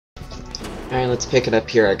Alright, let's pick it up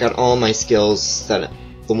here. I got all my skills, the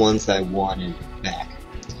ones that I wanted, back.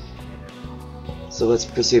 So let's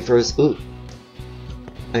proceed first. Ooh!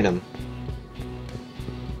 Item.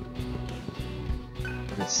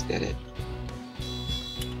 Let's get it.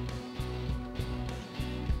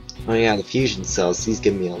 Oh yeah, the fusion cells. These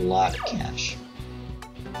give me a lot of cash.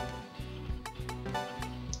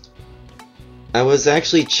 I was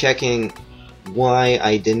actually checking why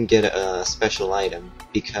I didn't get a special item,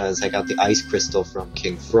 because I got the ice crystal from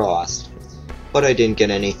King Frost, but I didn't get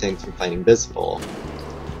anything from fighting Visible,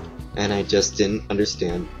 and I just didn't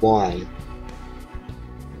understand why.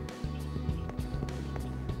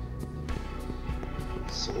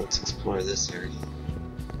 So let's explore this area.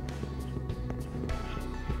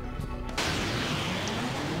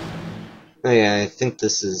 Oh yeah, I think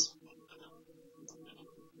this is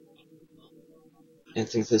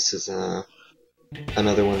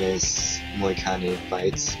another one of those Omoikane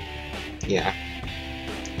fights. Yeah.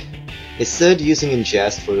 It said using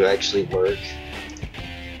ingest would actually work,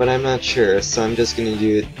 but I'm not sure, so I'm just gonna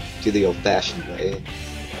do the old-fashioned way.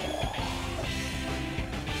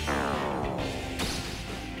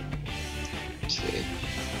 Okay.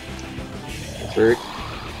 Convert.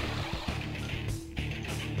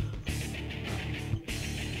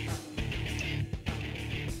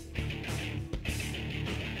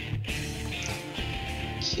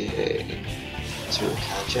 Okay.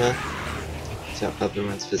 Turakaja. So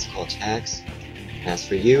everyone's physical attacks. As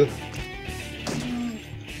for you,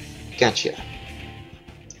 gotcha.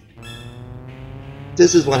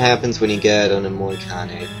 This is what happens when you get an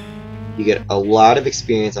Omoikane. You get a lot of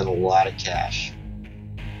experience and a lot of cash.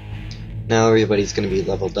 Now everybody's gonna be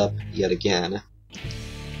leveled up yet again.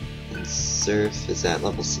 And Surf is at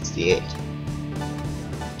level 68.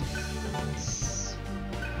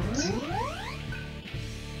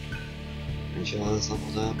 Angela's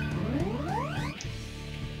leveled up.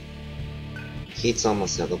 Heat's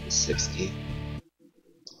almost at level 60.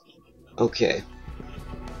 Okay.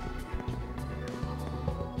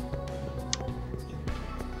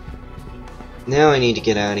 Now I need to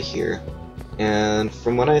get out of here. And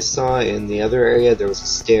from what I saw in the other area, there was a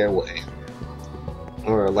stairway.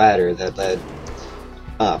 Or a ladder that led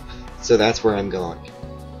up. So that's where I'm going.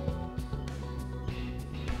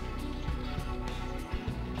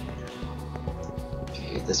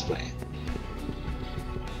 Okay, this way.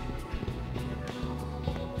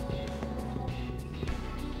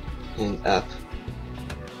 And up.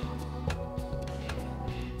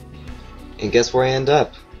 And guess where I end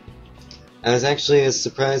up? I was actually as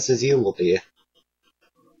surprised as you will be.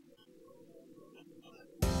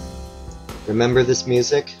 Remember this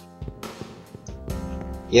music?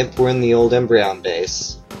 Yep, we're in the old Embryon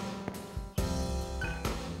base.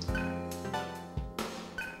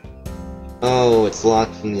 Oh, it's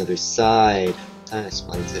locked from the other side. That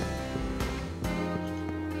explains it.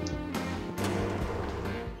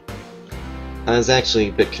 I was actually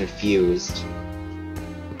a bit confused.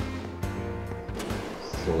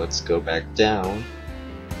 So let's go back down.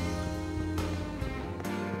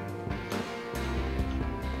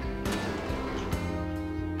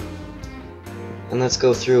 And let's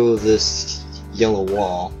go through this yellow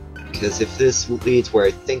wall, because if this leads where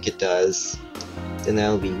I think it does, then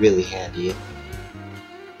that'll be really handy.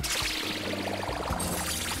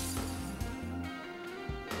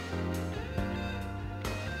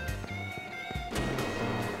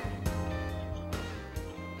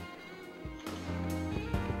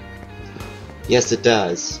 Yes, it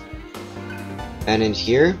does. And in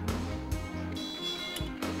here,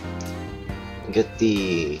 get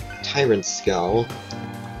the Tyrant Skull,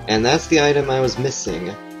 and that's the item I was missing.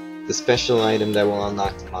 The special item that will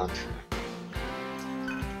unlock the mantra.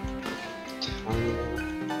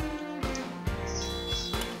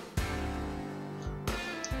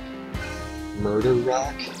 Murder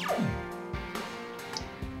Rock?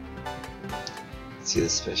 Let's see the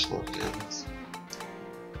special items.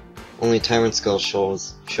 Only Tyrant Skull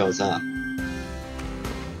shows up.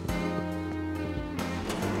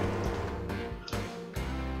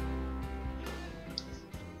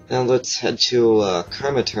 Now let's head to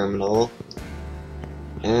Karma Terminal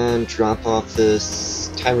and drop off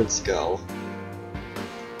this Tyrant Skull.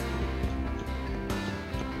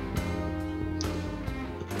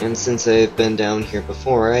 And since I've been down here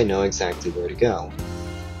before, I know exactly where to go.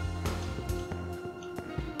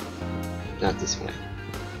 Not this way.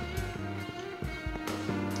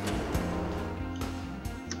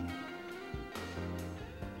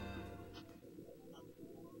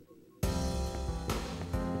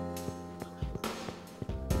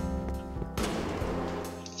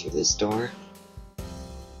 Through this door.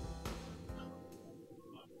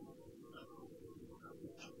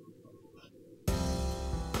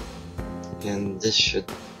 And this should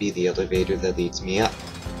be the elevator that leads me up.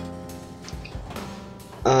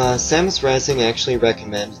 Samus Rising actually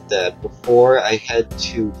recommended that before I head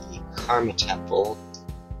to the Karma Temple,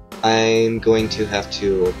 I'm going to have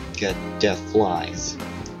to get Death Flies.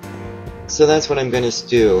 So that's what I'm going to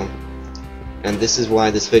do. And this is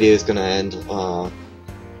why this video is going to end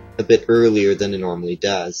a bit earlier than it normally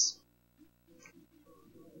does.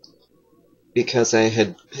 Because I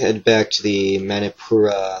head back to the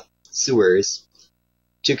Manipura sewers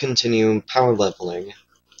to continue power leveling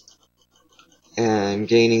and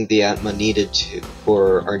gaining the Atma needed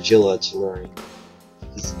for Argilla to learn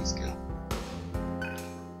He's go.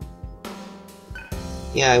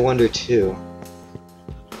 Yeah, I wonder too.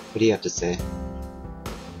 What do you have to say?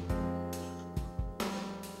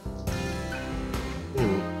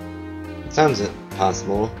 Sounds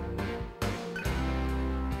possible.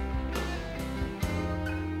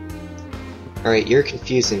 Alright, you're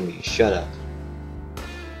confusing me. Shut up.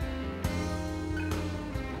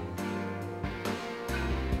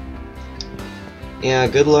 Yeah,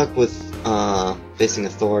 good luck with facing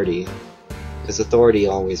Authority, because Authority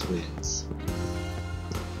always wins.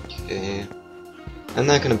 Okay. I'm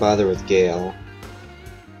not gonna bother with Gale.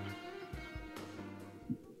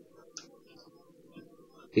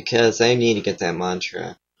 Because I need to get that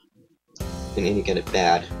mantra. I need to get it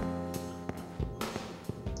bad.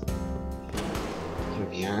 Here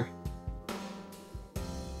we are.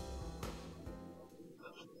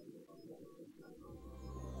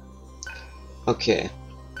 Okay.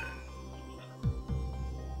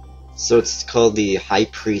 So it's called the High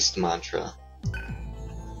Priest mantra.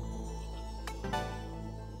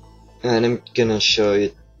 And I'm gonna show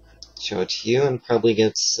it to you and probably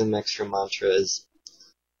get some extra mantras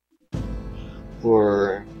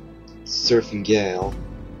for Surfing Gale.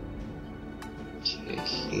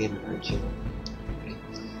 Okay, and Argilla.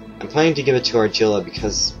 I'm planning to give it to Argilla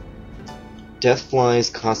because Death Flies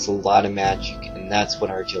cost a lot of magic, and that's what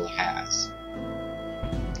Argilla has.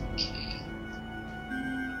 Okay.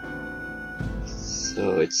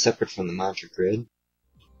 So it's separate from the mantra grid.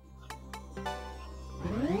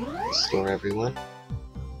 Restore everyone.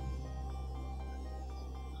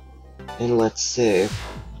 And let's save.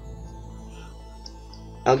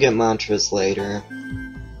 I'll get mantras later.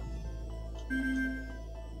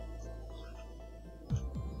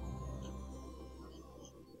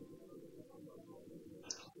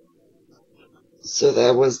 So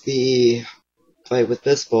that was the fight with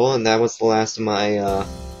this bull, and that was the last of my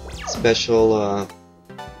special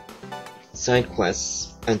side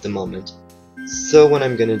quests at the moment. So what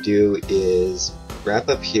I'm gonna do is wrap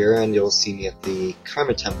up here, and you'll see me at the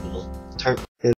Karma Temple